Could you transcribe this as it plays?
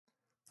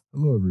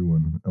Hello,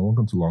 everyone, and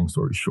welcome to Long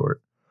Story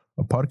Short,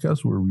 a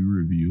podcast where we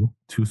review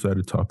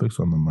two-sided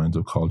topics on the minds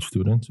of college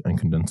students and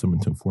condense them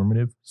into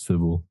informative,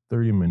 civil,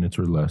 30 minutes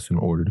or less in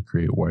order to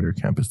create wider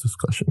campus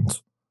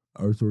discussions.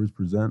 Our Stories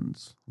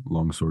presents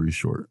Long Story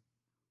Short.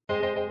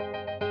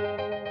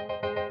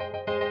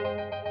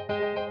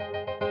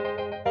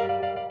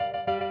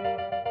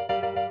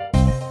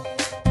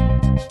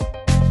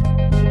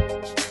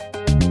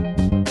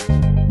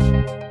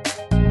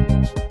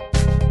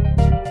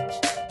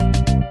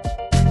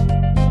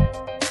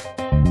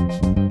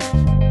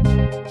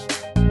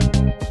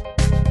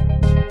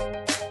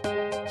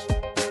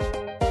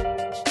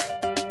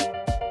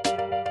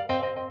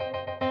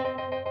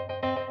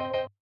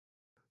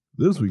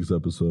 This week's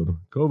episode,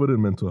 COVID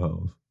and mental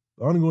health.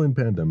 The ongoing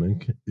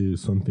pandemic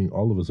is something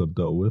all of us have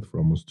dealt with for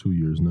almost 2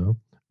 years now,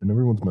 and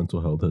everyone's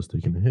mental health has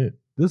taken a hit.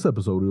 This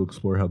episode will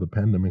explore how the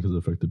pandemic has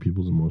affected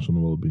people's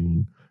emotional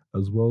well-being,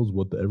 as well as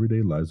what the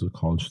everyday lives of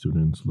college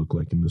students look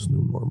like in this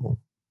new normal.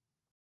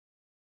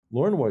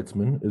 Lauren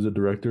Weitzman is a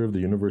director of the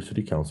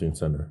University Counseling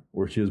Center,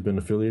 where she has been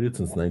affiliated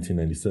since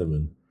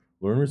 1997.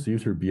 Lauren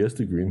received her BS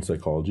degree in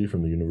psychology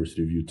from the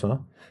University of Utah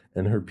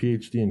and her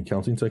PhD in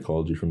counseling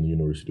psychology from the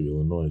University of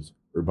Illinois,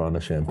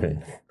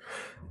 Urbana-Champaign.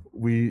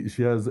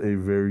 She has a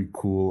very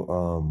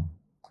cool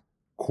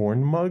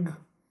corn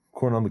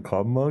on the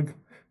cob mug.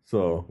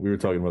 So we were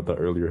talking about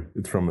that earlier.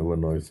 It's from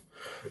Illinois.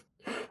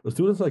 A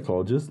student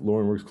psychologist,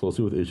 Lauren works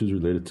closely with issues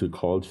related to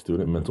college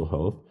student mental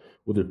health,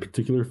 with a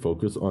particular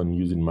focus on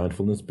using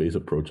mindfulness-based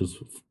approaches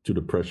to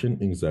depression,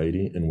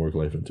 anxiety, and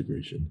work-life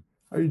integration.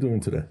 How are you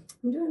doing today?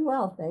 I'm doing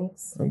well,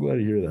 thanks. I'm glad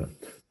to hear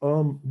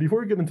that.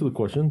 Before we get into the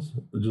questions,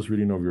 just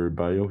reading over your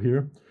bio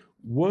here,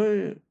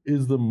 what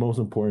is the most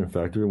important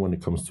factor when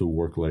it comes to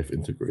work-life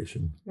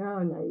integration? Oh,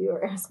 no, you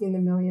are asking the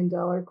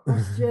 $1,000,000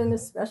 question,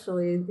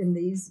 especially in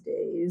these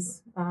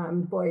days.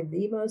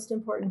 The most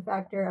important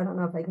factor, I don't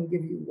know if I can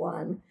give you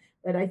one,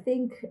 but I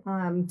think,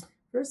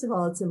 first of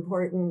all, it's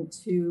important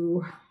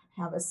to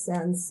have a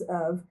sense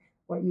of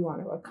what you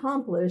want to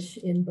accomplish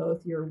in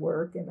both your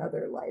work and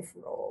other life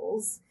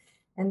roles.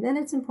 And then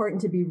it's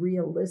important to be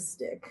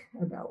realistic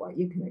about what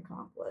you can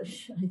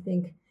accomplish. I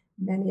think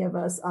many of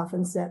us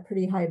often set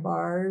pretty high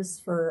bars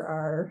for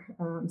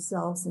our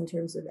selves in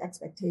terms of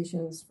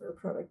expectations for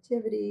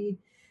productivity,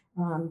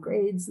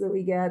 grades that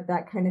we get,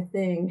 that kind of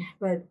thing.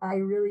 But I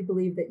really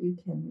believe that you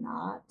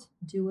cannot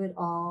do it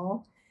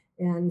all.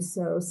 And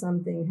so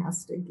something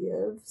has to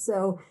give.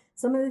 So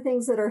some of the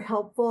things that are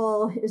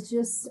helpful is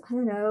just,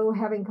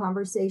 having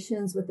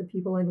conversations with the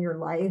people in your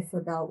life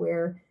about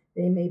where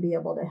they may be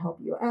able to help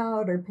you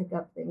out or pick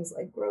up things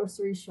like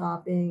grocery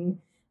shopping.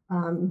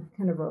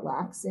 Kind of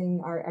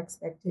relaxing our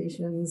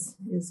expectations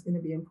is going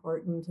to be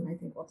important. And I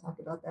think we'll talk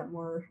about that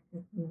more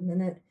in a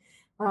minute.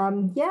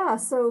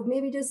 So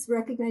maybe just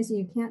recognizing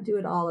you can't do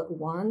it all at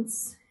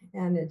once.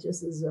 And it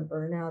just is a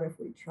burnout if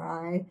we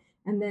try.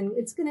 And then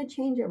it's going to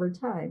change over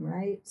time,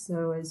 right?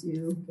 So as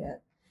you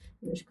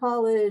finish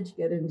college,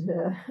 get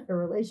into a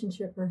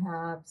relationship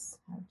perhaps,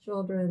 have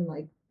children,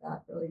 like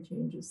that really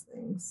changes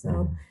things.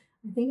 So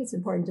I think it's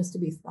important just to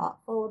be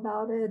thoughtful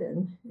about it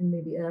and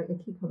maybe I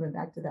keep coming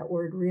back to that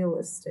word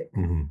realistic.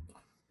 Mm-hmm.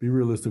 Be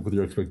realistic with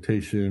your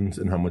expectations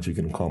and how much you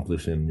can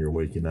accomplish in your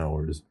waking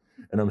hours.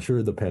 And I'm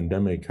sure the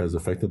pandemic has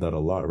affected that a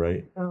lot,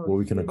 right? What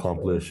we can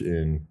accomplish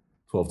in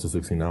 12 to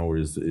 16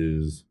 hours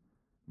is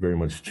very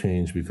much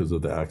changed because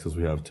of the access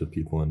we have to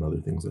people and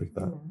other things like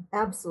that. Yeah,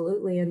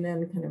 absolutely. And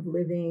then kind of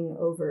living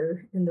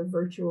over in the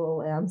virtual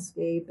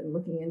landscape and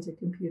looking into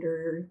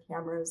computer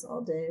cameras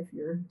all day if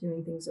you're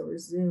doing things over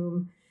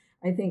Zoom.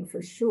 I think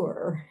for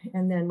sure.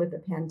 And then with the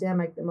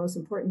pandemic, the most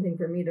important thing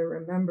for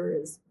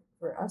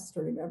us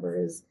to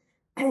remember is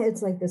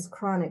it's like this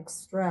chronic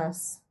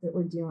stress that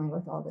we're dealing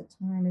with all the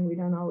time, and we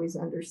don't always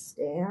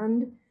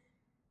understand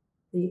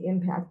the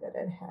impact that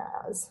it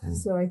has.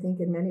 So I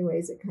think in many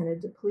ways it kind of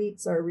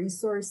depletes our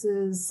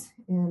resources,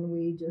 and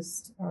we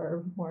just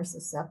are more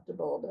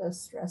susceptible to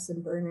stress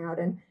and burnout.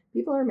 And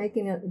people are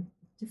making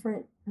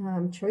different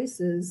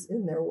choices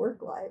in their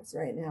work lives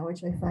right now,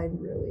 which I find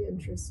really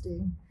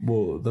interesting.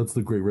 Well, that's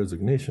the Great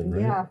Resignation,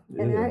 right? Yeah.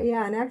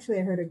 And actually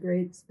I heard a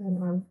great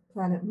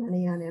Planet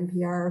Money on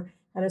NPR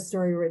had a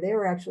story where they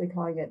were actually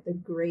calling it the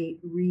Great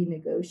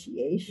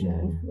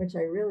Renegotiation, which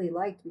I really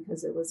liked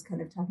because it was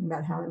kind of talking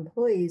about how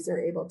employees are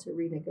able to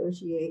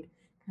renegotiate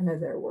kind of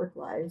their work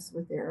lives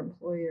with their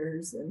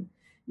employers. And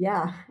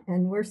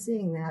we're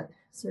seeing that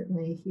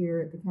certainly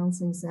here at the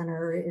Counseling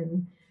Center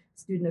in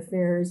student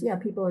affairs.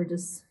 People are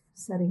just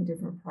setting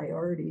different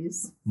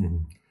priorities.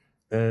 Mm-hmm.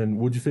 And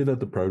would you say that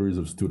the priorities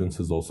of students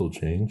has also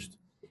changed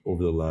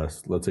over the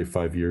last, let's say,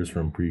 5 years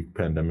from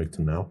pre-pandemic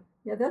to now?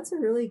 Yeah, that's a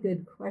really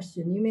good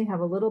question. You may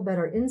have a little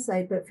better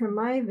insight, but from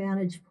my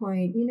vantage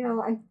point,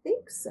 I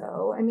think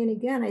so. I mean,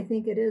 again, I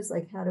think it is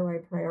like, how do I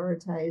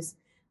prioritize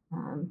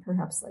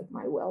perhaps like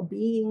my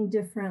well-being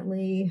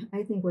differently?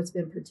 I think what's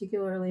been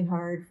particularly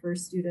hard for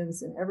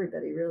students and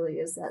everybody really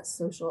is that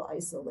social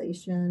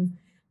isolation.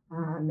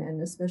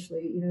 And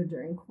especially,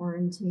 during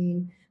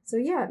quarantine. So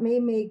it may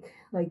make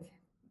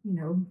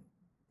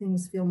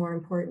things feel more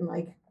important,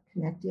 like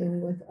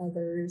connecting with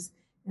others.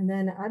 And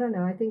then I don't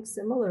know, I think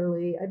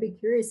similarly, I'd be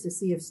curious to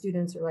see if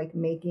students are like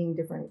making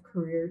different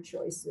career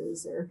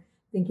choices or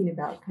thinking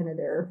about kind of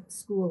their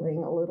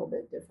schooling a little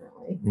bit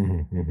differently.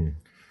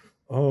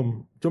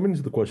 Jumping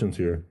into the questions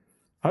here,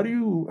 how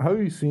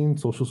are you seeing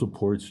social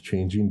supports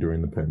changing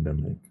during the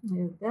pandemic?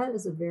 Yeah, that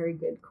is a very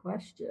good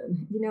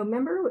question.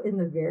 Remember in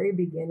the very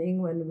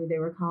beginning when they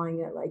were calling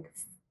it like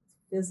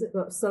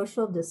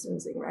social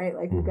distancing, right?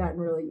 Like we've gotten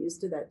really used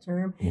to that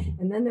term.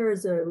 And then there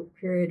was a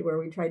period where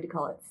we tried to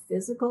call it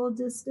physical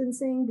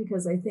distancing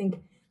because I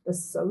think the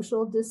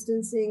social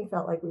distancing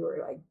felt like we were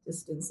like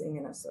distancing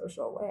in a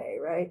social way,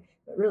 right?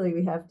 But really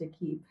we have to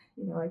keep,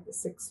 like the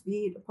 6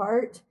 feet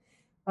apart.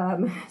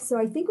 So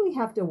I think we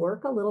have to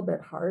work a little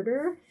bit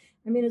harder.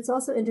 I mean, it's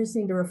also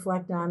interesting to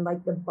reflect on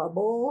like the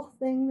bubble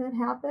thing that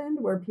happened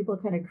where people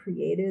kind of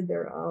created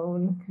their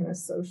own kind of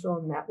social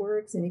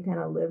networks and you kind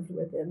of lived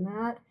within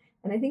that.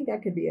 And I think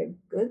that could be a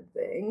good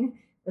thing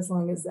as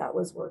long as that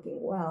was working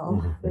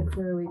well. But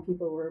clearly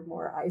people were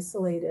more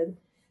isolated.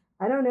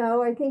 I don't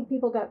know. I think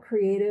people got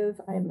creative.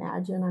 I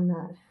imagine I'm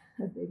not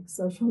a big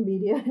social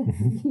media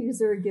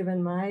user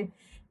given my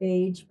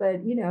age,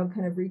 but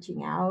kind of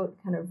reaching out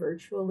kind of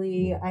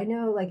virtually. I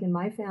know like in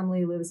my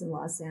family lives in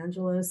Los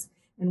Angeles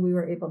and we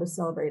were able to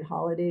celebrate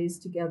holidays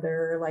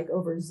together like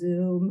over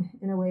Zoom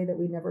in a way that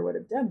we never would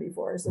have done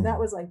before. So that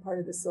was like part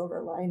of the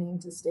silver lining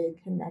to stay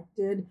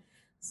connected.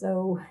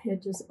 So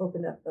it just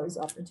opened up those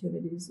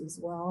opportunities as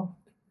well.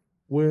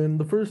 When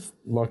the first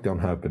lockdown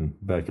happened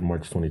back in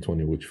March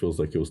 2020, which feels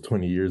like it was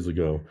 20 years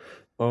ago,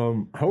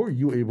 how were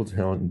you able to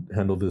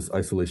handle this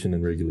isolation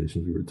and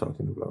regulations we were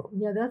talking about?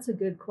 Yeah, that's a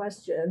good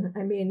question.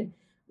 I mean,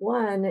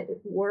 one,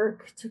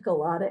 work took a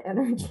lot of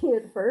energy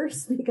at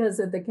first because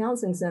at the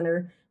counseling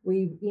center,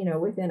 we,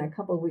 within a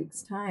couple of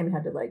weeks' time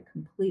had to like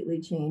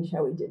completely change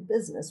how we did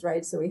business,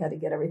 right? So we had to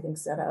get everything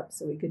set up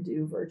so we could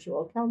do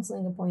virtual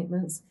counseling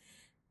appointments.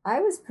 I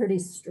was pretty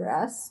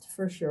stressed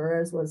for sure,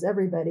 as was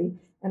everybody.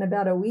 And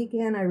about a week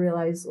in, I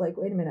realized, like,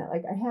 wait a minute,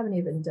 like, I haven't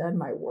even done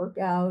my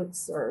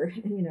workouts or,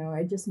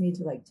 I just need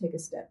to, like, take a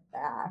step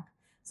back.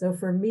 So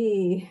for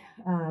me,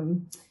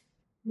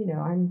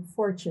 I'm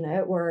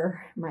fortunate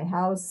where my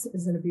house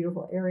is in a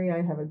beautiful area.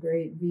 I have a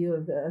great view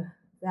of the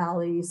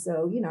valley.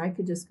 So, I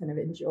could just kind of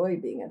enjoy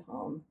being at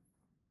home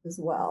as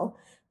well.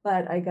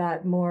 But I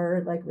got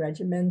more, like,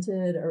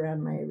 regimented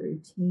around my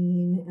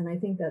routine. And I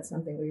think that's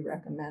something we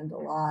recommend a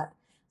lot.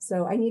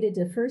 So I needed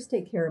to first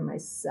take care of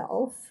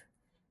myself.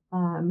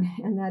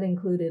 And that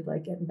included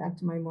like getting back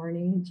to my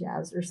morning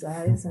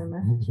jazzercise. I'm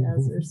a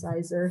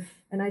jazzerciser.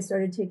 And I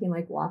started taking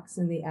like walks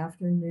in the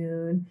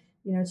afternoon.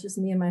 It's just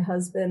me and my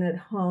husband at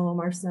home.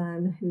 Our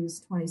son,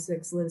 who's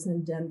 26, lives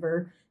in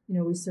Denver.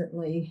 We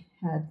certainly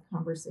had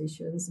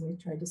conversations and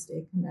we tried to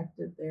stay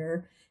connected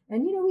there.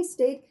 And, we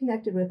stayed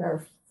connected with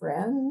our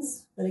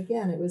friends. But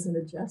again, it was an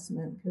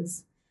adjustment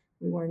because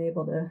we weren't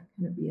able to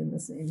kind of be in the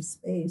same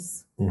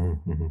space.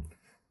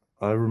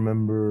 I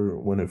remember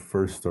when it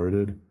first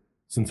started,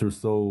 since there's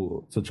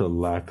such a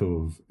lack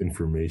of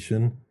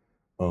information,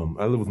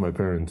 I live with my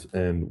parents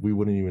and we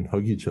wouldn't even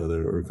hug each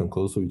other or come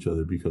close to each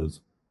other because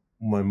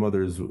my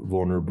mother's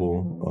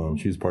vulnerable.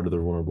 She's part of the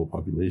vulnerable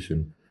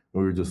population.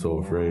 And we were just so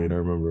afraid. I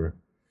remember.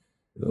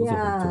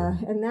 Yeah,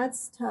 and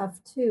that's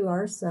tough too.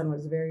 Our son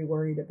was very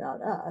worried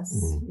about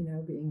us,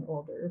 being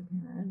older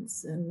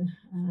parents and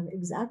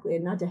exactly,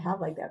 and not to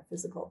have like that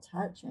physical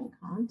touch and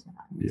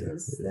contact.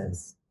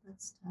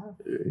 That's tough.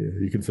 Yeah,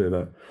 you can say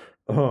that.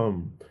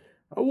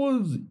 How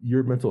was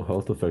your mental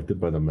health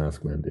affected by the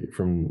mask mandate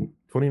from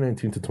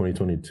 2019 to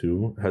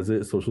 2022? Has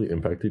it socially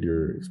impacted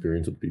your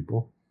experience with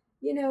people?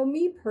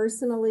 Me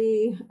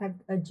personally, I've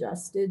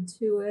adjusted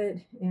to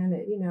it, and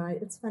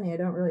it's funny. I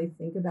don't really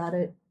think about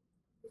it.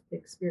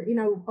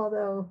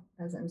 Although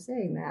as I'm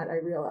saying that, I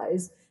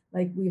realize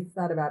like we've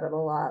thought about it a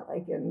lot,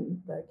 like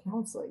in the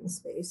counseling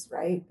space,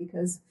 right?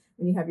 Because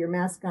when you have your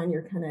mask on,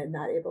 you're kind of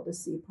not able to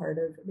see part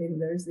of. I mean,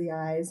 there's the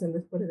eyes and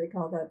what do they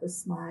call that? The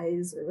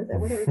smize or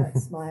whatever that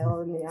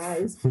smile in the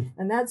eyes,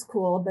 and that's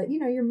cool. But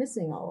you're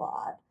missing a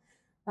lot.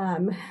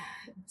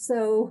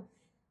 So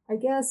I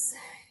guess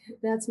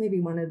that's maybe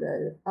one of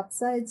the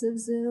upsides of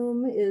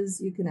Zoom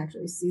is you can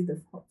actually see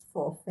the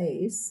full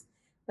face,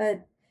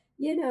 but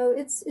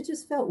it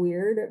just felt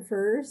weird at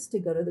first to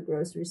go to the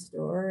grocery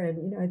store,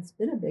 and it's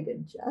been a big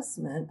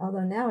adjustment.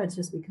 Although now it's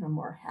just become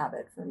more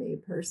habit for me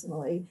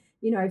personally.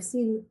 I've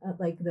seen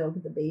like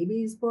the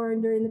babies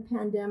born during the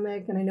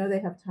pandemic, and I know they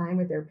have time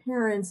with their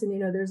parents,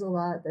 and there's a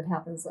lot that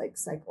happens like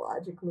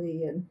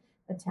psychologically and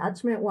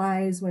attachment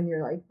wise when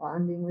you're like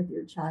bonding with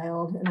your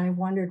child. And I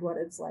wondered what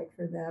it's like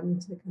for them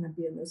to kind of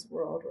be in this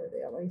world where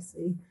they only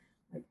see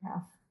like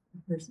half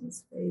a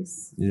person's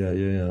face.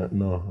 Yeah.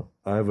 No,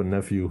 I have a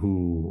nephew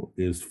who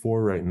is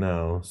 4 right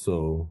now.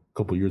 So a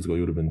couple years ago, he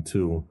would have been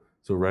 2.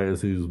 So right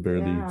as he was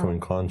barely becoming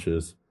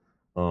conscious,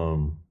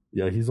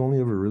 he's only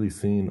ever really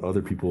seen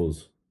other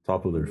people's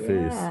top of their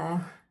face.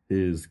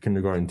 His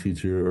kindergarten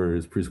teacher or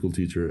his preschool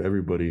teacher,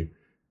 everybody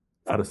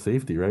out of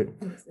safety, right?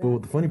 Exactly. But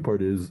what the funny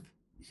part is,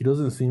 he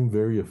doesn't seem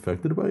very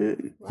affected by it.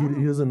 He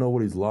Wow. doesn't know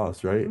what he's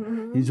lost, right?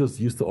 Mhm. He's just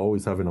used to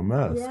always having a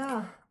mask.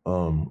 Yeah.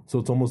 So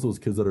it's almost those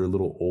kids that are a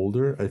little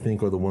older, I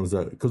think, are the ones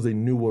that, because they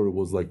knew what it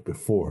was like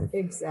before.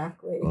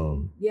 Exactly.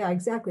 Yeah,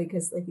 exactly.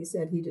 Because, like you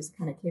said, he just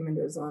kind of came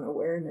into his own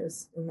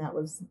awareness, and that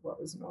was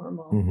what was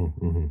normal.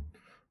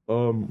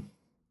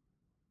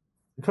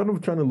 Kind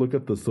of trying to look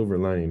at the silver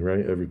lining,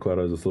 right? Every cloud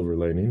has a silver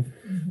lining.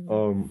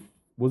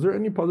 Was there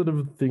any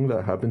positive thing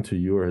that happened to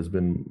you, or has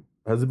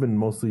it been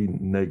mostly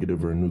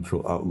negative or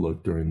neutral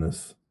outlook during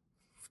this?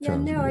 Yeah,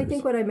 no, I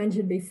think what I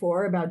mentioned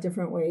before about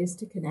different ways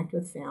to connect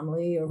with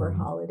family over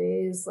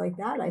holidays like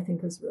that, I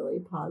think was really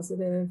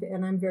positive.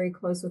 And I'm very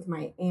close with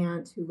my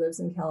aunt who lives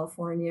in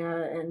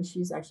California, and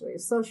she's actually a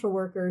social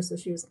worker. So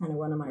she was kind of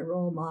one of my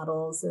role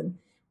models. And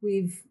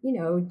we've,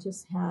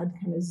 just had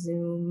kind of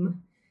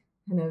Zoom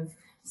kind of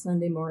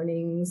Sunday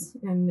mornings.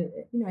 And,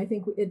 I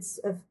think it's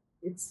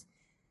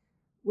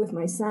with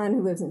my son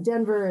who lives in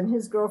Denver and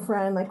his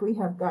girlfriend, like we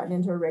have gotten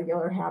into a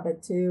regular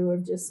habit too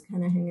of just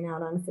kind of hanging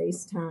out on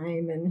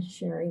FaceTime and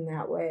sharing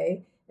that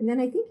way. And then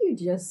I think you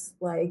just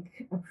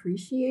like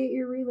appreciate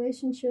your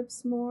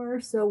relationships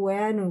more. So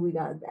when we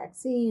got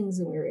vaccines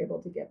and we were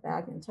able to get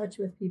back in touch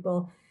with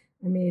people,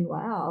 I mean,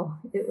 wow,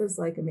 it was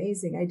like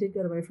amazing. I did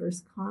go to my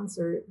first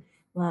concert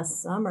last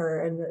summer,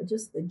 and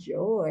just the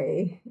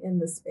joy in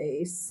the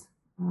space.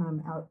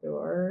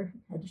 Outdoor,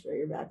 had to show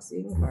your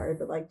vaccine card,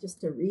 but like just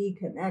to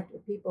reconnect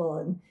with people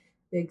in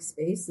big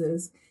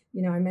spaces.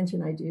 I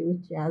mentioned I do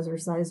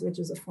jazzercise, which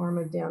is a form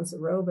of dance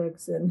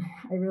aerobics, and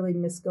I really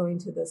miss going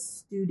to the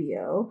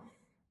studio.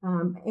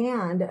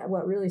 And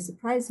what really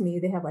surprised me,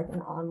 they have like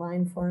an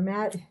online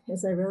format,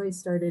 is I really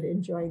started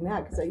enjoying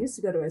that because I used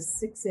to go to a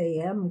 6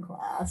 a.m.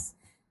 class.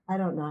 I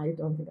don't know. I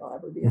don't think I'll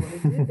ever be able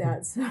to do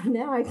that. So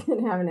now I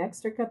can have an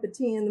extra cup of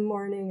tea in the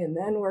morning and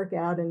then work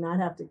out and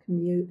not have to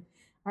commute.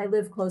 I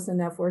live close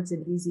enough where it's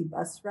an easy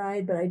bus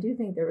ride, but I do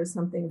think there was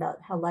something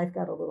about how life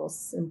got a little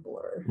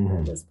simpler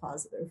that was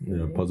positive.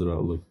 Yeah, positive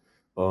outlook.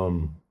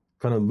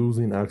 Kind of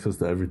losing access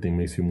to everything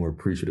makes you more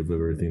appreciative of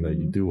everything that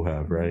you do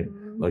have, right?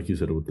 Like you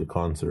said with the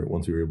concert,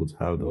 once you were able to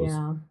have those,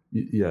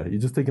 you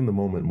just take in the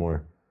moment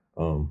more,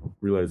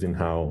 realizing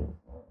how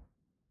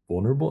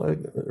vulnerable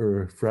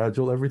or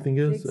fragile everything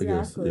is.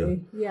 Exactly. I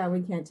guess. Yeah,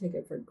 we can't take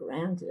it for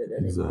granted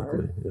anymore.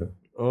 Exactly.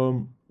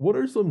 Yeah. What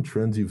are some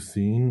trends you've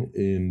seen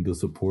in the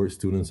support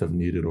students have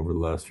needed over the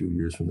last few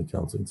years from the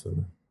counseling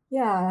center?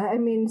 Yeah, I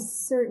mean,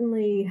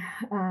 certainly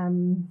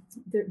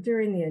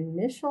during the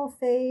initial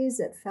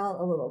phase, it felt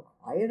a little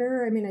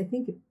quieter. I mean, I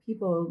think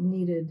people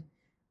needed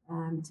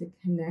to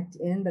connect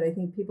in, but I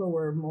think people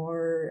were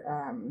more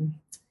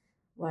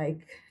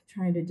like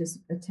trying to just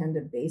attend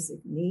to basic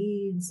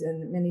needs,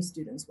 and many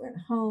students went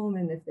home,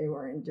 and if they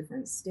were in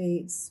different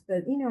states.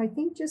 But I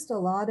think just a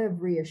lot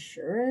of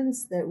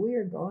reassurance that we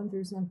are going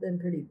through something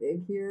pretty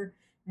big here,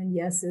 and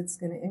yes, it's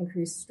going to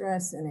increase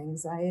stress and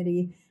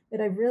anxiety, but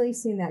I've really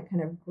seen that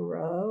kind of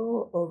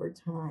grow over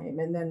time.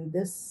 And then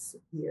this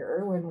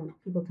year, when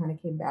people kind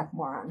of came back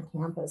more on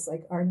campus,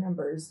 like our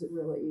numbers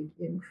really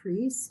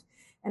increased.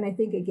 And I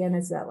think again,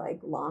 it's that like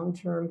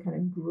long-term kind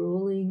of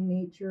grueling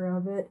nature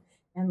of it.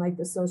 And like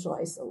the social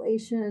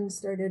isolation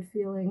started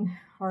feeling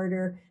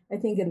harder. I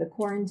think in the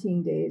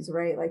quarantine days,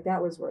 right? Like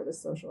that was where the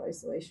social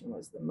isolation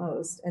was the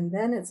most. And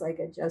then it's like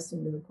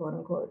adjusting to the quote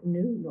unquote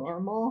new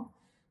normal,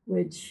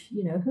 which,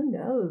 who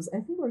knows?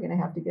 I think we're going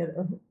to have to get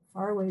a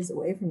far ways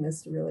away from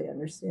this to really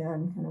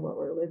understand kind of what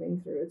we're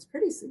living through. It's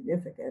pretty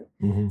significant.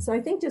 So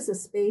I think just a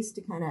space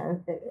to kind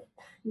of,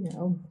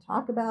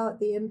 talk about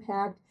the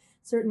impact.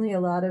 Certainly a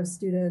lot of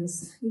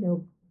students,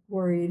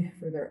 worried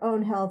for their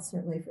own health,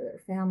 certainly for their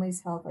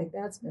family's health. Like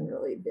that's been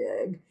really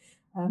big.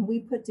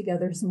 We put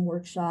together some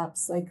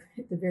workshops, like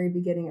at the very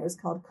beginning, it was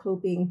called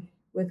Coping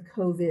with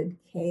COVID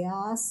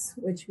Chaos,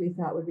 which we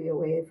thought would be a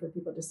way for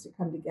people just to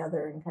come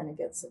together and kind of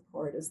get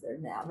support as they're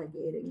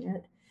navigating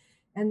it.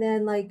 And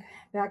then like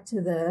back to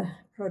the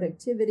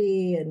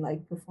productivity and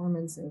like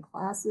performance in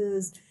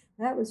classes,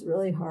 that was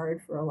really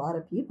hard for a lot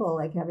of people,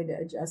 like having to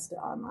adjust to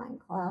online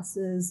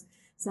classes.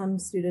 Some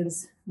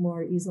students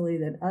more easily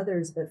than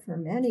others, but for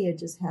many, it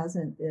just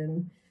hasn't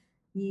been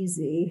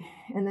easy.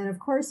 And then, of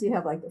course, you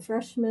have like the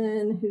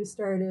freshmen who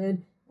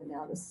started, and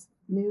now this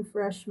new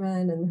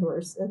freshmen, and who are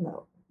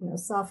the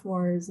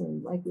sophomores.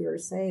 And like we were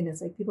saying,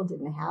 it's like people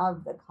didn't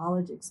have the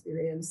college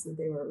experience that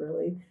they were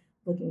really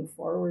looking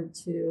forward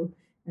to,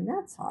 and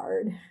that's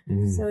hard.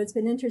 So it's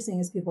been interesting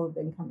as people have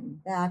been coming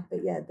back,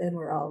 but yet then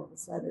we're all of a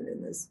sudden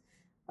in this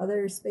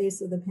other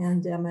space of the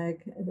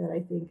pandemic that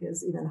I think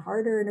is even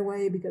harder in a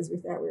way because we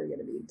thought we were going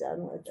to be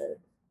done with it.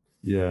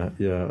 Yeah.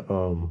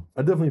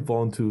 I definitely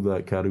fall into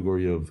that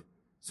category of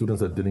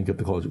students that didn't get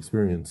the college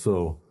experience.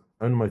 So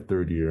I'm in my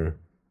third year.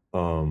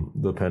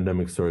 The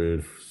pandemic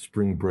started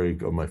spring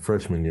break of my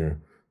freshman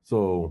year.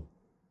 So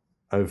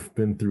I've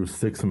been through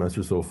 6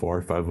 semesters so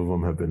far. 5 of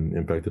them have been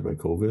impacted by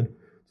COVID,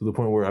 to the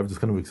point where I've just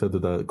kind of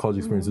accepted that college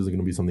experience isn't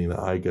going to be something that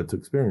I get to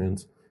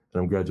experience.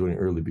 and I'm graduating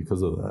early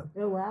because of that.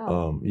 Oh,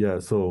 wow. Yeah,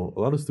 so a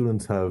lot of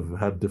students have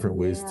had different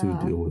ways to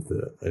Yeah. deal with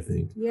it, I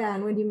think. Yeah,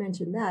 and when you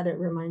mentioned that, it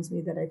reminds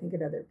me that I think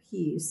another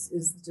piece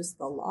is just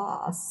the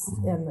loss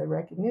and the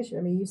recognition.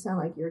 I mean, you sound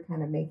like you're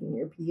kind of making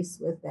your peace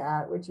with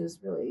that, which is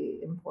really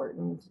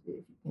important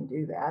if you can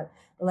do that.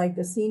 Like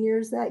the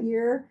seniors that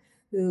year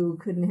who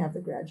couldn't have the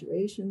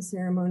graduation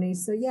ceremony.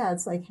 So, yeah,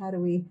 it's like, how do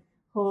we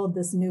hold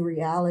this new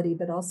reality,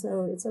 but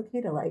also it's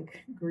okay to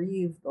like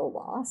grieve the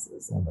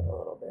losses of it a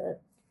little bit.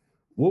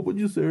 What would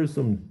you say are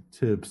some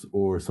tips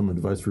or some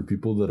advice for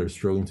people that are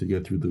struggling to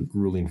get through the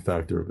grueling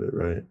factor of it,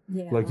 right?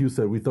 Yeah. Like you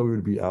said, we thought we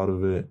would be out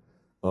of it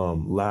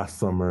last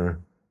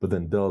summer, but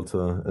then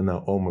Delta and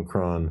now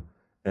Omicron.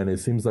 And it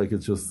seems like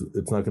it's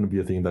not going to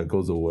be a thing that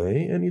goes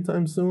away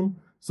anytime soon.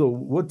 So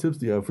what tips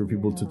do you have for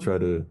people to try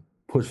to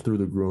push through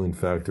the grueling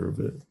factor of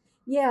it?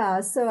 Yeah,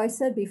 so I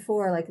said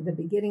before, like at the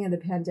beginning of the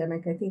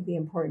pandemic, I think the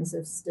importance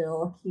of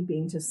still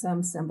keeping to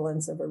some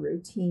semblance of a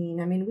routine.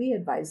 I mean, we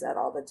advise that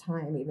all the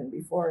time, even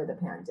before the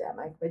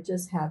pandemic, but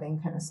just having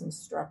kind of some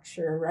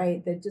structure,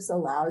 right, that just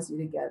allows you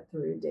to get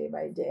through day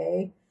by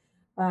day.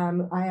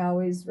 I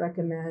always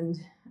recommend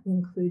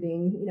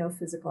including,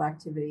 physical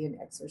activity and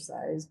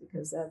exercise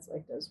because that's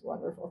like does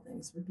wonderful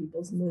things for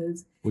people's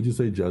moods. Would you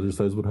say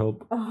jazzercise would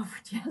help? Oh,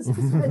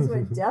 jazzercise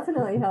would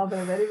definitely help.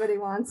 And if anybody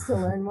wants to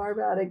learn more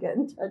about it, get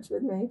in touch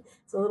with me.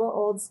 It's a little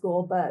old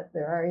school, but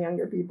there are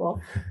younger people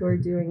who are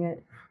doing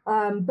it.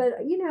 But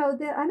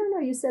I don't know.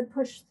 You said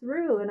push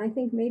through, and I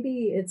think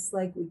maybe it's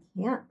like we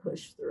can't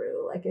push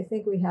through. Like I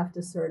think we have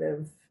to sort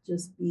of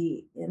just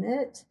be in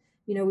it.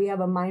 We have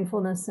a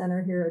mindfulness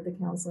center here at the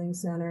counseling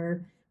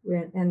center,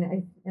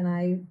 and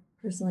I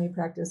personally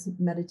practice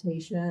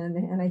meditation,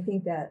 and I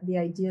think that the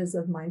ideas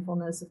of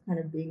mindfulness of kind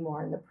of being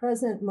more in the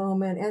present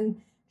moment and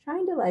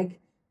trying to like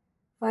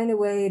find a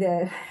way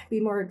to be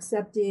more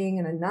accepting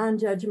in a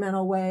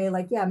non-judgmental way.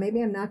 Like, yeah,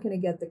 maybe I'm not going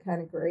to get the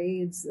kind of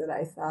grades that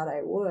I thought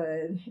I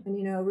would,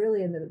 and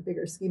really in the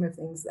bigger scheme of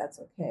things, that's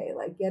okay.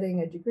 Like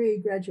getting a degree,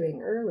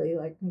 graduating early,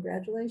 like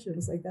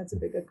congratulations, like that's a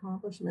big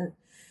accomplishment.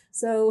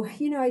 So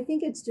I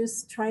think it's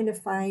just trying to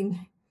find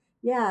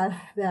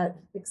that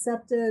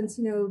acceptance,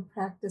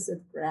 practice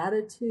of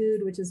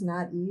gratitude, which is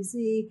not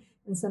easy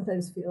and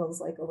sometimes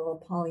feels like a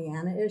little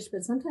Pollyanna-ish,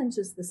 but sometimes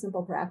just the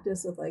simple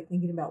practice of like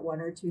thinking about one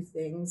or two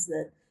things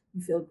that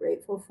you feel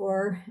grateful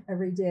for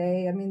every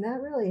day. I mean,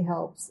 that really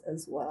helps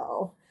as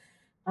well.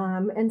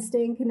 And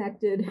staying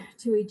connected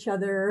to each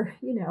other,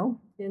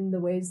 in the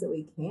ways that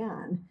we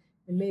can.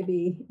 And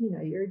maybe,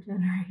 your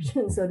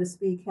generation, so to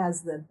speak,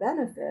 has the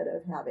benefit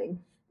of having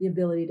the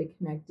ability to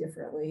connect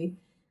differently,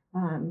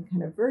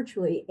 kind of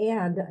virtually.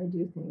 And I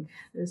do think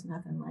there's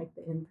nothing like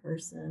the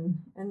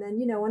in-person. And then,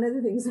 one of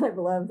the things that I've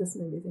loved, this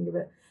made me think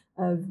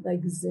of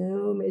like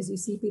Zoom, is you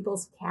see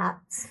people's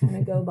cats kind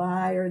of go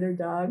by or their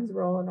dogs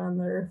rolling on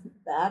their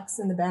backs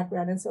in the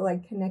background. And so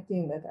like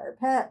connecting with our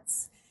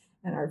pets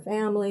and our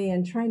family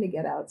and trying to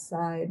get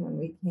outside when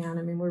we can.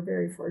 I mean, we're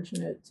very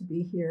fortunate to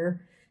be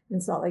here in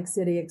Salt Lake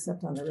City,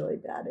 except on the really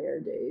bad air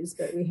days.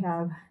 But we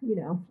have,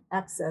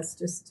 access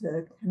just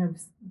to kind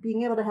of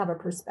being able to have a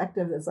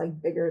perspective that's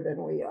like bigger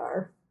than we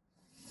are.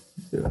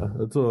 Yeah,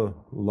 that's a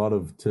lot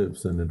of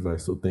tips and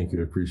advice. So thank you.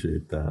 I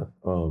appreciate that.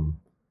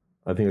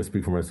 I think I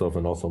speak for myself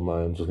and also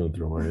mine. I'm just going to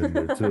throw mine in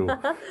there too.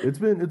 It's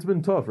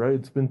been tough, right?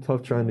 It's been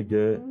tough trying to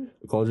get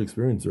a college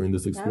experience during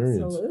this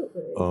experience.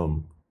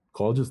 Absolutely.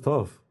 College is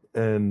tough,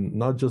 and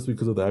not just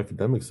because of the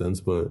academic sense,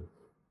 but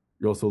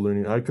you're also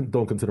learning.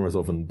 Don't consider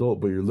myself an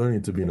adult, but you're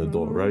learning to be an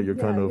adult, right? You're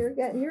kind of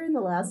you're in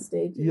the last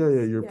stages. Yeah.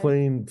 You're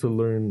playing to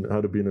learn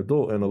how to be an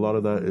adult, and a lot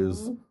of that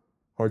is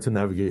hard to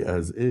navigate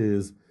as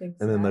is. Exactly.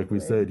 And then, like we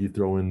said, you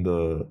throw in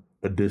the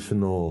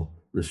additional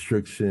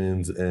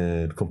restrictions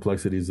and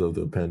complexities of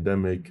the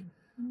pandemic,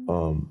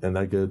 and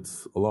that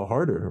gets a lot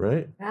harder,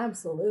 right?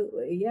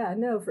 Absolutely, yeah,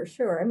 no, for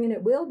sure. I mean,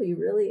 it will be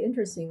really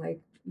interesting,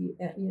 like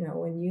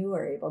when you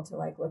are able to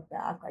like look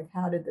back, like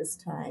how did this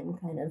time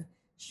kind of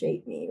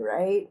shape me,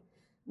 right?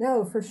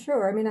 No, for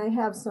sure. I mean, I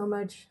have so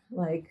much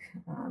like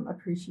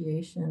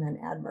appreciation and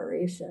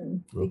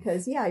admiration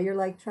because you're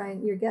like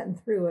you're getting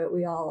through it.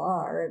 We all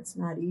are. It's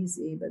not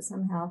easy, but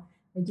somehow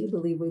I do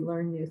believe we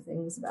learn new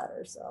things about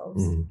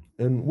ourselves.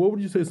 Mm-hmm. And what would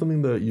you say is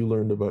something that you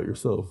learned about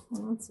yourself?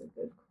 Well, that's a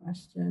good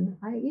question.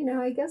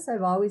 I guess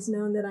I've always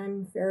known that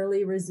I'm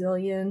fairly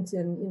resilient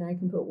and, I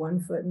can put one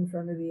foot in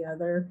front of the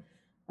other.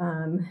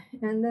 And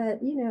that,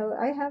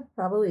 I have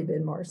probably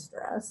been more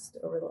stressed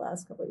over the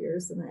last couple of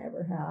years than I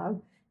ever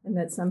have. And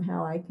that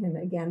somehow I can,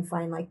 again,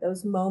 find like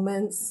those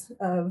moments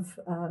of,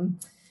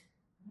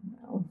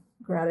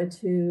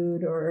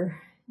 gratitude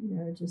or,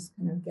 just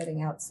kind of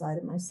getting outside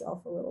of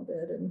myself a little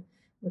bit and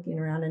looking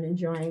around and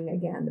enjoying,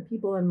 again, the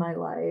people in my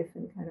life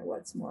and kind of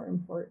what's more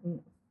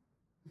important.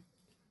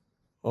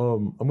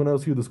 I'm going to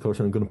ask you this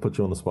question. I'm going to put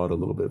you on the spot a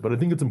little bit, but I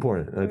think it's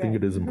important. I think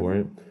it is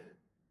important.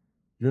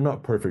 you're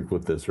not perfect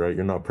with this, right?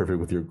 You're not perfect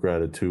with your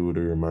gratitude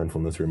or your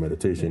mindfulness or your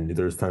meditation. Yeah.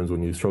 There's times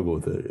when you struggle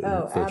with it.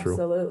 Oh,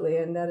 absolutely.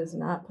 True? And that is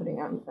not putting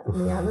me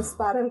on the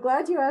spot. I'm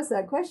glad you asked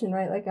that question,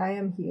 right? Like, I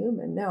am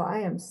human. No,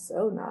 I am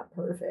so not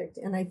perfect.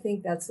 And I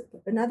think that's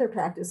another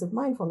practice of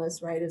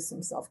mindfulness, right? Is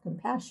some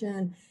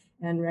self-compassion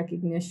and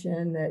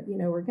recognition that,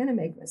 we're going to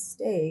make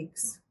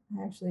mistakes.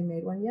 I actually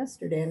made one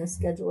yesterday in a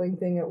scheduling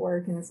thing at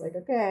work. And it's like,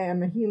 okay,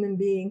 I'm a human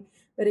being.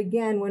 But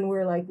again, when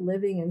we're like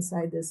living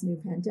inside this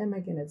new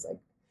pandemic and it's like,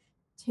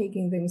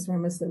 taking things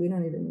from us that we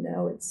don't even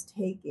know it's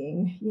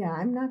taking,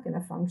 I'm not going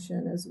to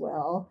function as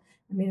well.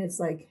 I mean, it's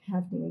like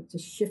having to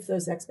shift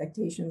those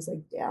expectations,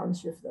 like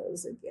downshift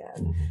those again.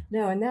 Mm-hmm.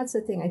 No, and that's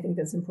the thing I think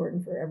that's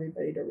important for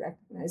everybody to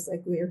recognize.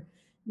 Like we're,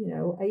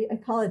 I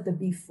call it the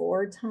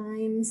before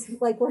times.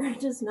 Like we're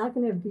just not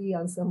going to be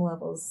on some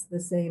levels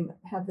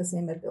have the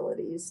same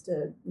abilities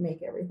to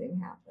make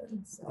everything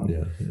happen. So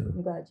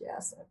I'm glad you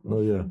asked that question.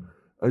 No, yeah.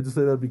 I just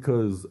say that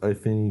because I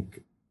think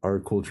our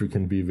culture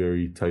can be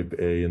very type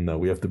A in that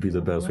we have to be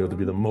the best. We have to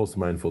be the most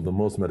mindful, the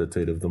most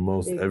meditative, the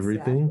most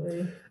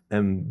everything.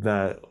 And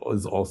that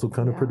is also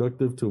kind of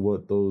productive to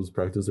what those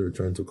practices are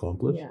trying to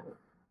accomplish. Yeah.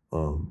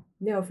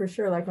 No, for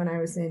sure. Like when I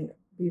was saying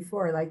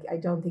before, like, I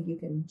don't think you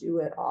can do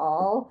it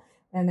all.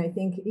 And I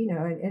think,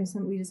 and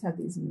some, we just have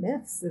these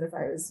myths that if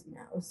I was,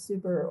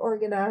 super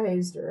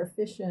organized or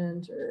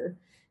efficient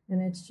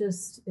and it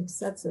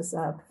sets us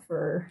up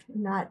for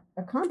not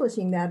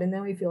accomplishing that. And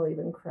then we feel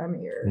even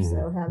crummier. Mm-hmm.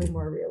 So having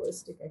more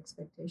realistic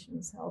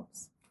expectations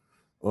helps.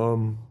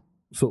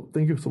 So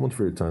thank you so much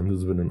for your time. This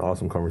has been an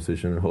awesome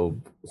conversation. I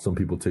hope some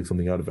people take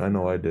something out of it. I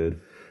know I did.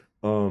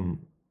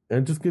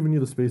 And just giving you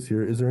the space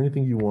here, is there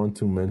anything you want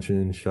to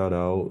mention, shout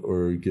out,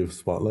 or give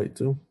spotlight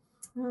to?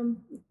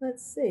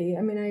 Let's see.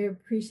 I mean, I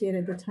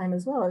appreciated the time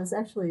as well. It was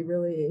actually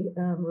really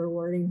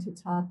rewarding to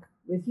talk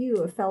with you,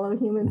 a fellow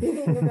human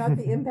being, about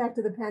the impact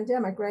of the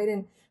pandemic, right?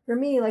 And for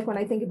me, like when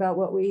I think about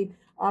what we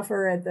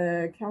offer at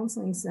the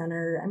counseling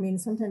center, I mean,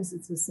 sometimes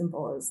it's as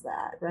simple as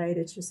that, right?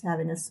 It's just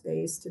having a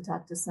space to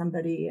talk to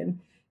somebody and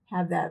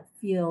have that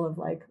feel of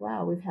like,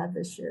 wow, we've had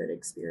this shared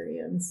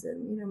experience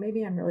and,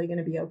 maybe I'm really going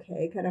to be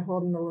okay, kind of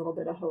holding a little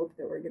bit of hope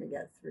that we're going to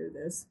get through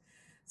this.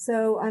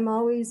 So I'm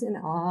always in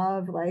awe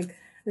of like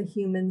the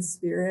human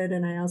spirit.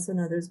 And I also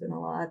know there's been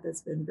a lot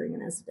that's been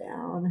bringing us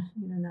down,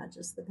 not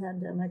just the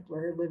pandemic.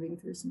 We're living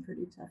through some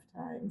pretty tough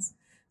times.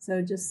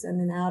 So just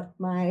sending out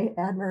my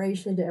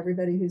admiration to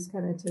everybody who's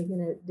kind of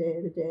taking it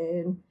day to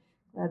day, and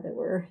glad that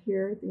we're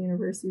here at the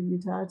University of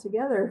Utah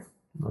together.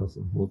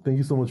 Awesome. Well, thank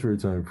you so much for your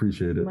time.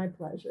 Appreciate it. My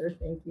pleasure.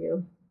 Thank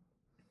you.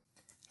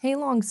 Hey,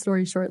 Long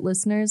Story Short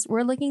listeners,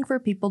 we're looking for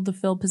people to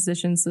fill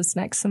positions this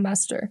next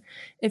semester.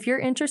 If you're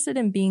interested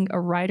in being a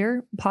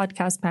writer,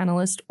 podcast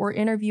panelist, or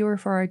interviewer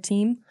for our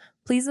team,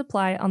 please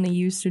apply on the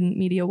U Student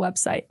Media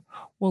website.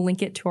 We'll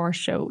link it to our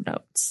show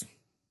notes.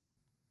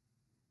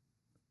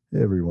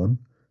 Hey, everyone.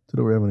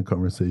 Today we're having a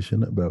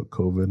conversation about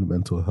COVID,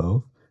 mental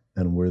health,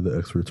 and we're the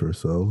experts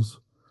ourselves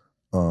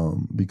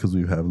because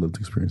we have lived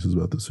experiences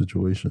about this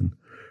situation.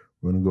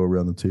 We're going to go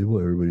around the table,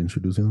 everybody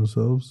introducing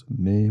themselves,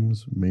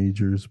 names,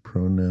 majors,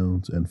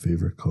 pronouns, and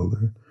favorite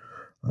color.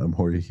 I'm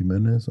Jorge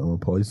Jimenez. I'm a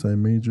poli-sci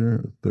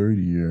major, third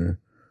year,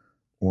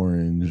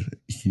 orange,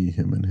 he,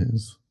 him, and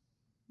his.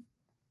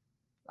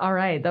 All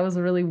right. That was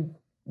a really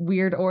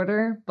weird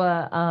order,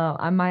 but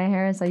I'm Maya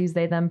Harris. I use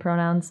they, them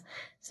pronouns,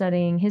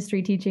 studying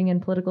history, teaching,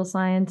 and political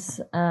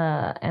science,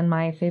 and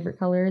my favorite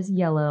color is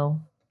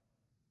yellow.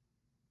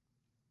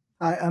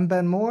 Hi, I'm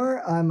Ben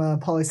Moore. I'm a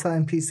poli-sci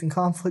and peace and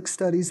conflict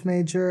studies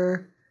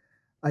major.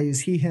 I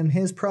use he, him,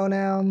 his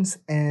pronouns,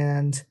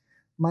 and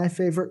my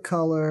favorite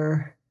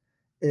color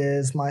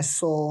is my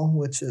soul,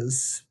 which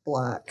is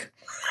black.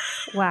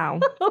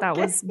 Wow, that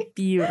was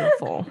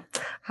beautiful.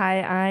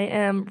 Hi, I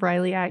am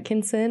Riley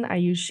Atkinson. I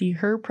use she,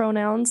 her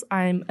pronouns.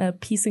 I'm a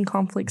peace and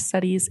conflict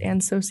studies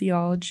and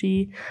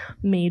sociology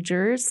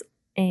majors,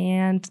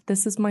 and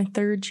this is my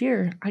third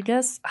year. I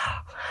guess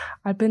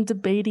I've been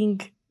debating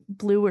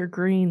blue or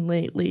green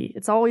lately.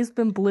 It's always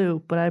been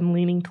blue, but I'm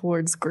leaning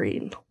towards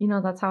green.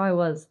 That's how I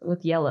was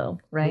with yellow,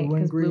 right?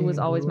 Because blue was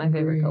always my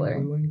favorite color.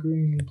 Blue and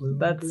green, blue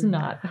and That's green.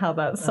 not how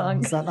that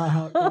song Is that not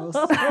how it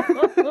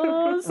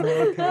goes?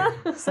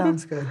 Okay.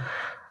 Sounds good.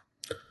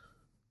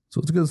 So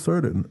let's get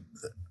started.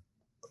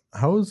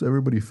 How has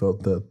everybody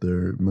felt that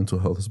their mental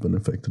health has been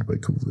affected by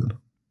COVID?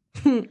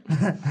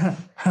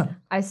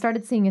 I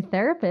started seeing a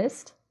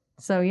therapist,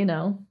 so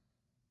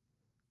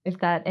if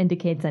that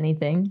indicates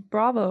anything.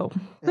 Bravo.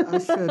 Yeah, I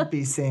should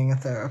be seeing a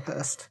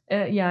therapist.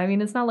 Yeah, I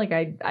mean, it's not like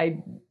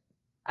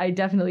I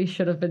definitely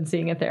should have been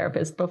seeing a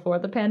therapist before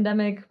the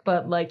pandemic,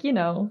 but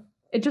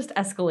it just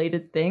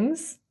escalated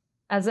things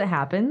as it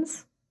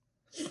happens.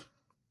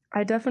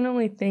 I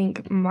definitely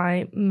think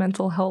my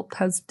mental health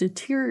has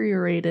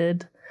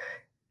deteriorated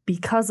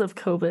because of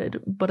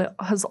COVID, but it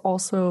has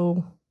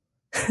also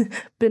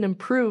been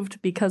improved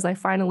because I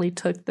finally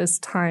took this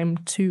time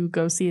to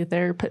go see a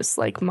therapist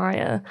like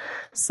Maya.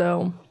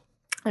 So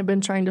I've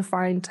been trying to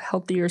find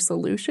healthier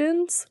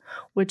solutions,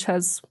 which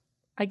has,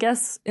 I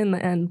guess, in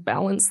the end,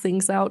 balanced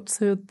things out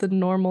to the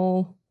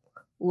normal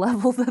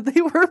level that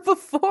they were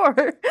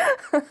before.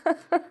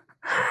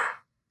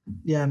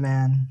 Yeah,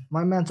 man.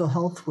 My mental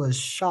health was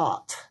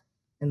shot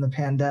in the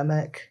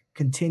pandemic,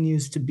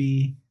 continues to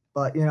be,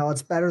 but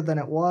it's better than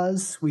it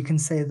was. We can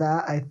say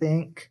that, I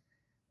think.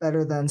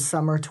 Better than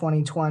summer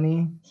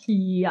 2020.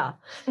 Yeah.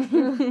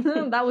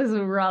 That was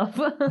rough.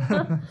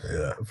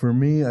 Yeah, for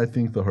me, I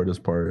think the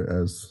hardest part,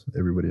 as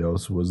everybody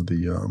else, was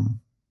the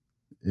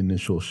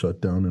initial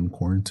shutdown and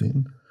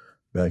quarantine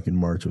back in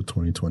March of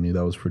 2020.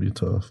 That was pretty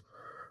tough.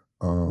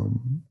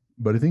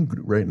 But I think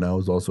right now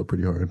is also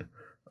pretty hard.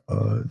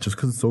 Just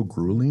because it's so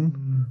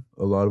grueling.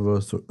 A lot of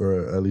us,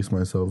 or at least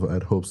myself, I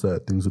had hopes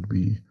that things would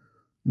be,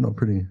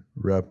 pretty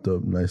wrapped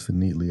up nice and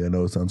neatly. I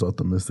know it sounds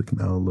optimistic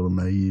now, a little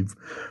naive.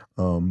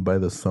 By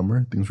the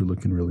summer, things were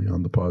looking really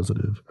on the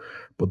positive.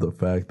 But the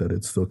fact that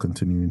it's still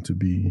continuing to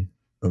be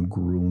a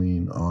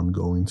grueling,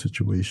 ongoing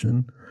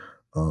situation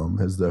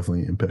has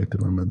definitely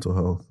impacted my mental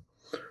health.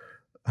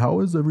 How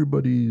has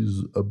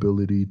everybody's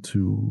ability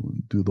to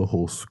do the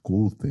whole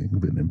school thing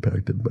been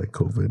impacted by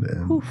COVID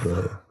and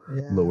the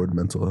lowered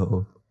mental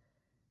health?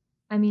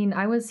 I mean,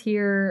 I was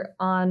here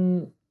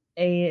on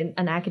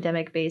an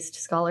academic-based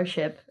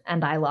scholarship,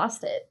 and I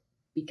lost it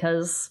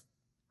because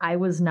I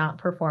was not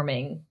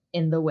performing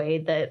in the way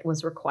that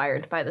was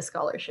required by the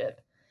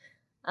scholarship.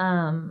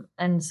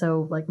 And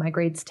so, my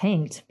grades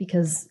tanked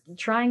because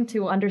trying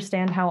to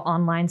understand how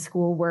online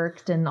school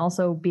worked and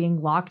also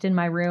being locked in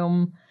my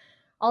room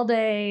all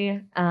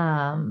day,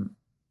 and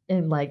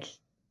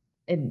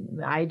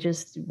I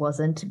just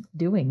wasn't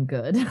doing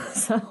good.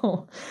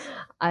 So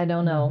I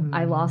don't know.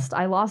 I lost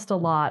a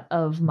lot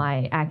of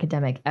my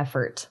academic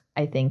effort,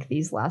 I think,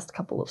 these last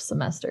couple of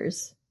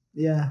semesters.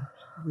 Yeah,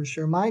 for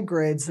sure. My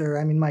grades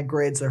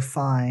are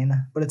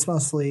fine, but it's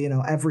mostly,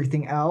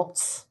 everything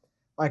else.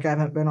 I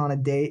haven't been on a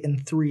date in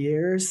 3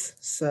 years,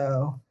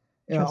 so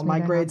my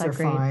grades are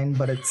fine,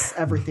 but it's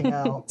everything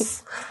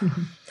else.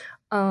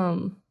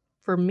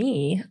 For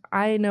me,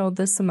 I know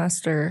this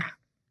semester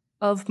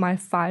of my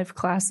 5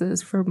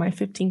 classes for my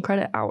 15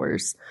 credit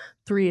hours,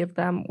 3 of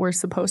them were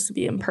supposed to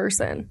be in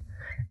person.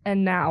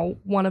 And now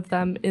one of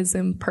them is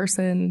in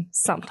person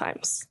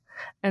sometimes.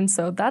 And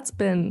so that's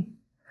been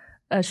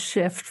a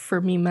shift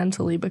for me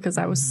mentally because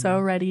I was so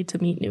ready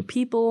to meet new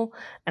people.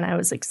 And I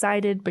was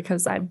excited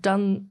because I've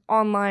done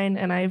online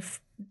and I've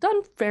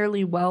done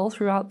fairly well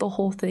throughout the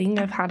whole thing.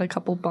 I've had a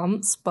couple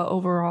bumps, but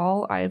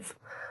overall I've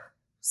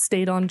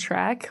stayed on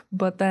track.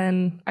 But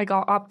then I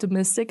got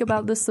optimistic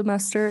about this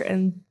semester,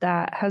 and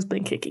that has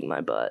been kicking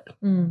my butt.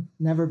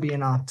 Never be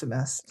an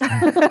optimist when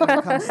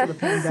it comes to the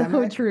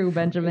pandemic. So true,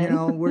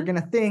 Benjamin. We're gonna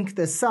think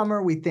this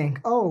summer. We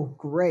think, oh,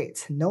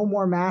 great, no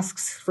more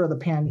masks for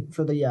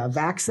the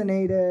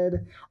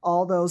vaccinated.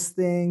 All those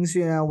things.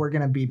 We're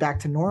gonna be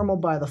back to normal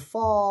by the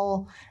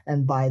fall,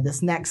 and by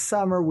this next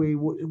summer,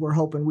 we're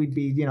hoping we'd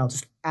be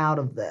just out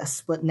of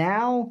this. But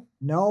now,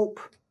 nope.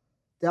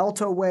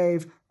 Delta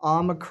wave,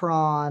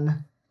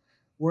 Omicron,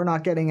 we're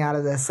not getting out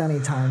of this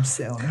anytime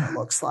soon, it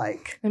looks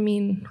like. I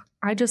mean,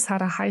 I just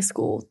had a high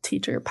school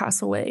teacher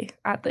pass away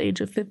at the age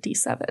of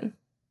 57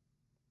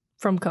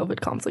 from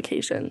COVID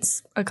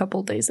complications a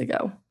couple days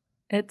ago.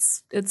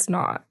 It's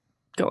not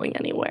going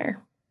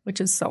anywhere, which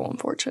is so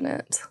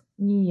unfortunate.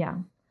 Yeah.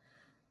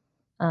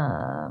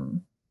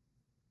 And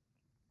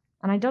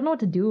I don't know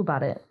what to do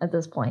about it at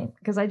this point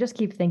because I just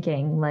keep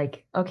thinking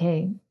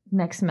okay,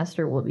 next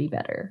semester will be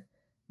better.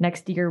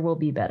 Next year will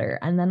be better.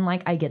 And then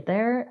I get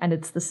there and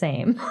it's the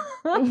same.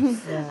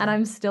 Yeah. And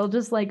I'm still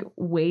just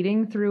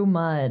wading through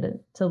mud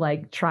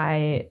to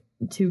try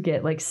to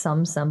get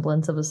some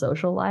semblance of a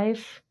social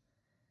life.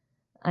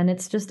 And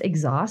it's just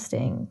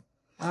exhausting.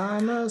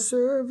 I'm a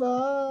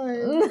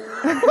survivor.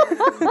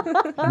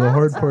 The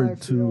hard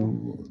part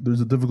too, there's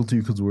a difficulty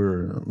because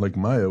we're like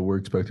Maya, we're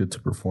expected to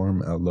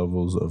perform at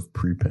levels of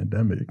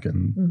pre-pandemic.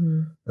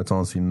 And that's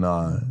honestly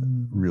not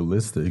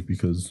realistic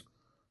because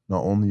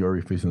not only are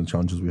we facing the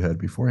challenges we had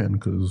beforehand,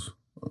 because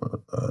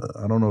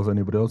I don't know if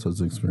anybody else has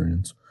the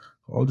experience.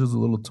 College is a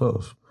little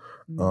tough.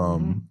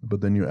 But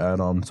then you add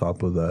on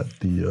top of that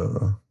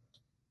the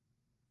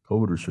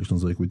COVID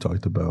restrictions like we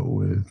talked about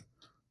with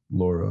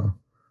Lauren,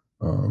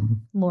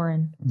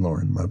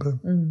 my bad.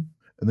 And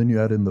then you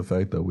add in the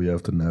fact that we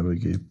have to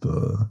navigate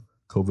the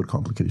COVID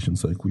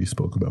complications like we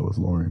spoke about with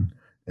Lauren.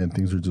 And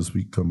things are just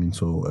becoming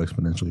so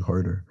exponentially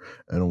harder.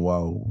 And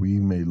while we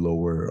may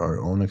lower our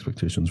own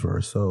expectations for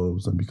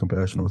ourselves and be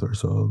compassionate with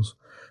ourselves,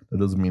 that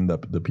doesn't mean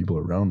that the people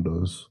around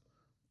us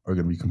are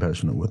going to be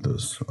compassionate with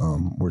us.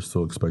 We're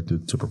still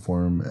expected to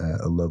perform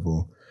at a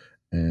level,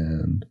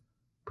 and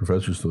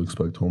professors still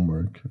expect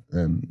homework.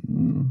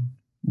 And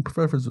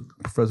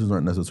professors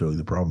aren't necessarily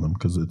the problem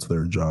because it's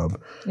their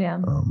job. Yeah.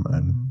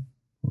 And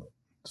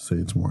say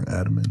it's more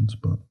admins,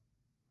 but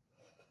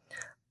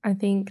I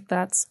think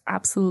that's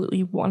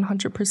absolutely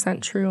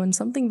 100% true. And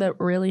something that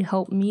really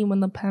helped me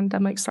when the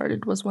pandemic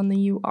started was when the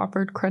U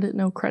offered credit,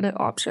 no credit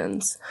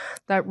options.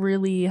 That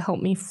really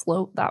helped me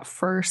float that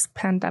first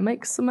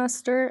pandemic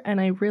semester.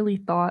 And I really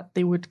thought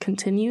they would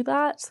continue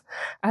that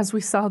as we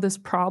saw this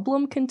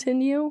problem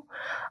continue.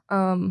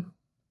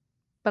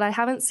 but I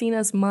haven't seen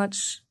as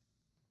much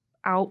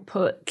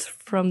output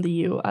from the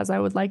U as I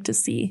would like to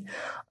see.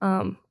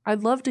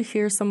 I'd love to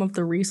hear some of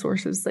the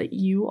resources that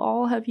you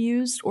all have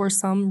used, or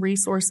some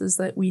resources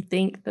that we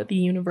think that the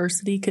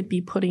university could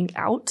be putting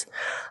out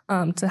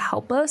to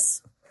help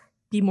us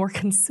be more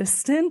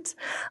consistent.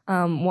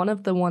 One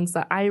of the ones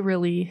that I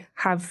really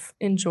have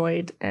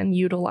enjoyed and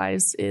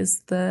utilized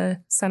is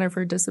the Center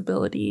for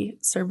Disability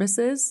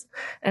Services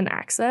and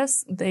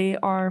Access. They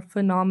are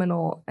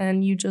phenomenal,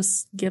 and you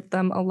just give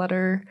them a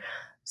letter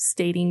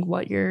stating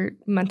what your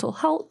mental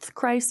health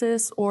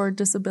crisis or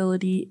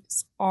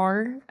disabilities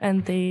are,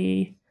 and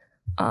they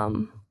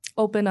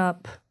open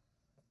up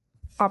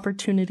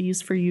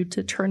opportunities for you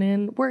to turn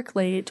in work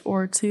late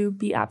or to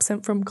be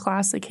absent from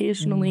class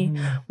occasionally,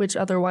 which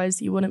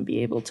otherwise you wouldn't be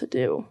able to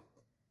do.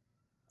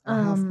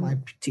 Half my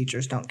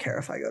teachers don't care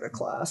if I go to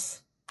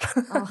class.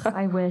 Oh,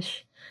 I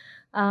wish.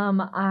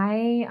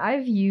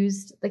 I've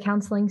used the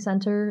counseling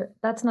center.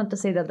 That's not to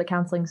say that the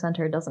counseling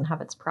center doesn't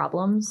have its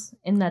problems,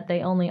 in that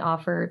they only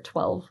offer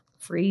 12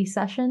 free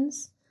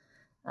sessions.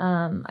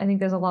 I think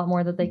there's a lot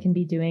more that they can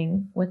be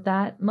doing with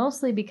that,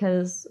 mostly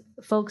because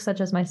folks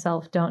such as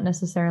myself don't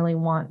necessarily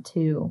want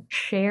to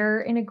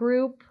share in a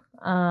group.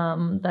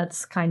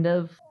 That's kind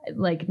of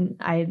like,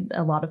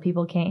 a lot of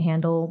people can't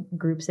handle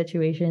group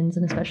situations,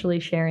 and especially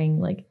sharing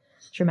like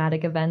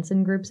traumatic events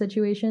in group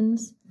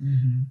situations.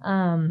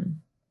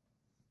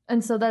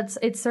 And so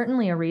it's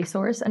certainly a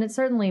resource, and it's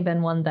certainly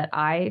been one that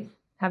I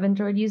have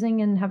enjoyed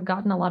using and have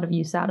gotten a lot of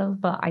use out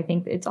of, but I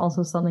think it's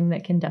also something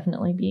that can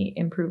definitely be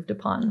improved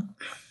upon.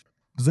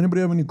 Does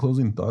anybody have any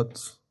closing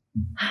thoughts?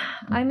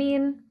 I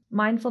mean,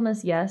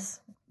 mindfulness, yes,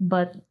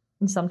 but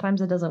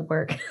sometimes it doesn't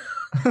work.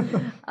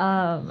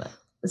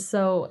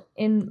 So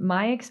in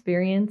my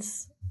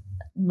experience,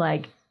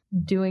 like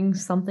doing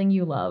something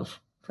you love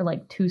for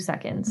like 2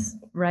 seconds,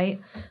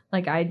 right?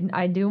 Like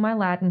I do my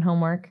Latin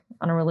homework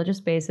on a religious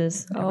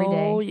basis every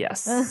day. Oh,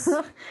 yes.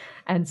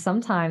 And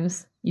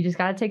sometimes you just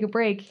got to take a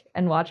break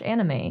and watch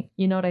anime.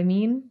 You know what I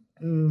mean?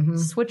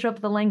 Switch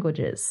up the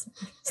languages.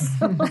 Just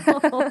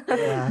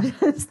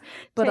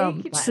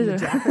take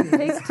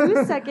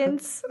 2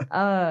 seconds,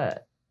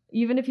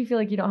 even if you feel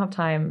like you don't have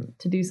time,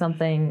 to do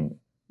something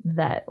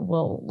that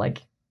will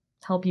like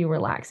help you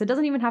relax. It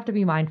doesn't even have to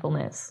be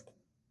mindfulness.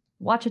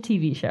 Watch a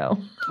TV show.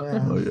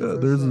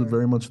 There's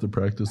very much the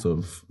practice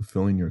of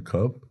filling your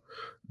cup,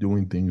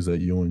 doing things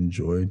that you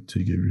enjoy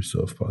to give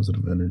yourself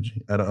positive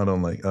energy.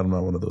 I'm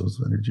not one of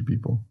those energy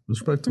people.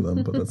 Respect to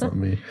them, but that's not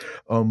me.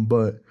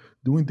 But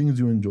doing things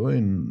you enjoy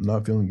and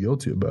not feeling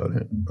guilty about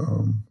it.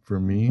 For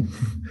me,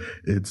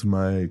 it's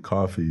my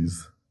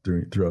coffees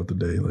throughout the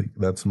day. Like,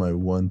 that's my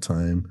one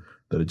time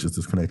that I just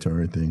disconnect from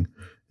everything,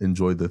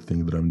 enjoy the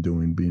thing that I'm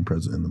doing, being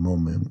present in the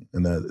moment,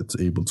 and that it's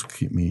able to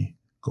keep me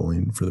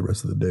going for the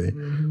rest of the day,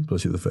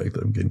 especially the fact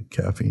that I'm getting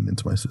caffeine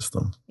into my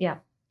system. Yeah.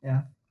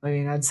 I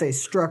mean, I'd say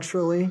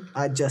structurally,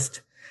 I'd just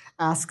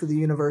ask the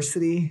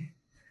university,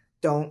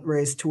 don't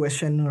raise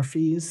tuition or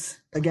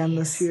fees again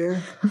this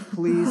year.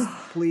 Please,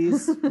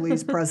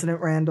 President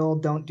Randall,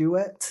 don't do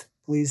it.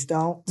 Please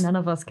don't. None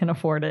of us can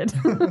afford it.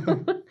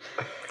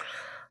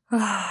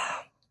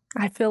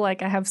 I feel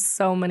like I have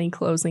so many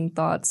closing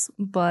thoughts,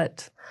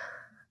 but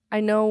I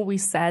know we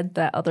said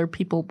that other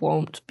people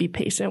won't be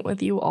patient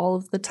with you all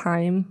of the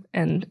time,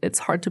 and it's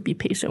hard to be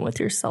patient with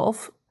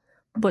yourself.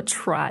 But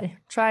try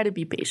to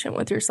be patient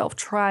with yourself.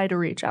 Try to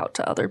reach out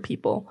to other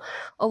people.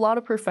 A lot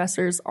of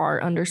professors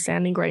are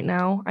understanding right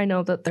now. I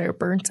know that they're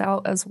burnt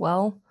out as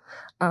well.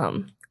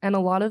 And a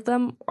lot of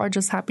them are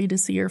just happy to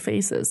see your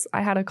faces.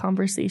 I had a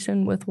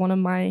conversation with one of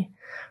my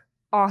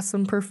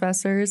awesome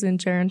professors in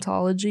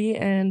gerontology,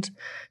 and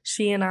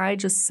she and I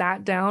just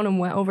sat down and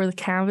went over the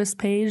Canvas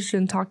page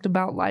and talked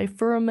about life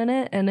for a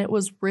minute, and it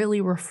was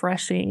really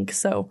refreshing.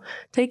 So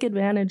take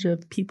advantage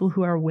of people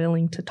who are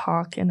willing to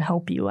talk and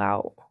help you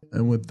out.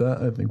 And with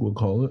that, I think we'll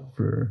call it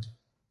for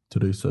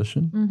today's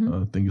session.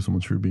 Thank you so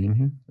much for being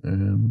here,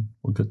 and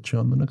we'll catch you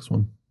on the next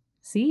one.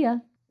 See ya.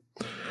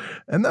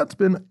 And that's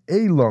been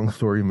A Long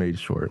Story Made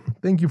Short.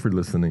 Thank you for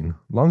listening.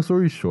 Long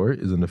Story Short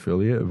is an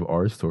affiliate of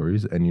Our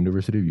Stories and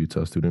University of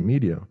Utah Student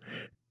Media.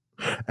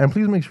 And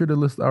please make sure to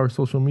list our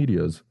social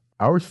medias.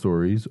 Our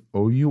Stories,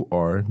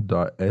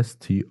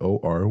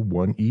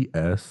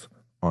 our.stor1es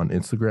on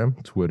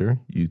Instagram, Twitter,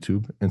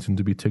 YouTube, and soon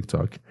to be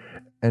TikTok.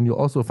 And you'll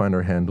also find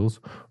our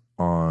handles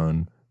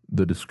on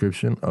the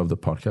description of the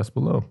podcast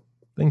below.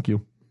 Thank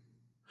you.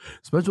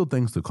 Special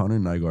thanks to Connor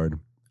Nygaard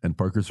and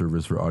Parker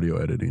Service for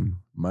audio editing,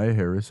 Maya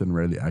Harris and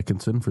Riley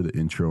Atkinson for the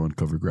intro and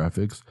cover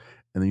graphics,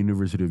 and the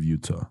University of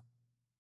Utah.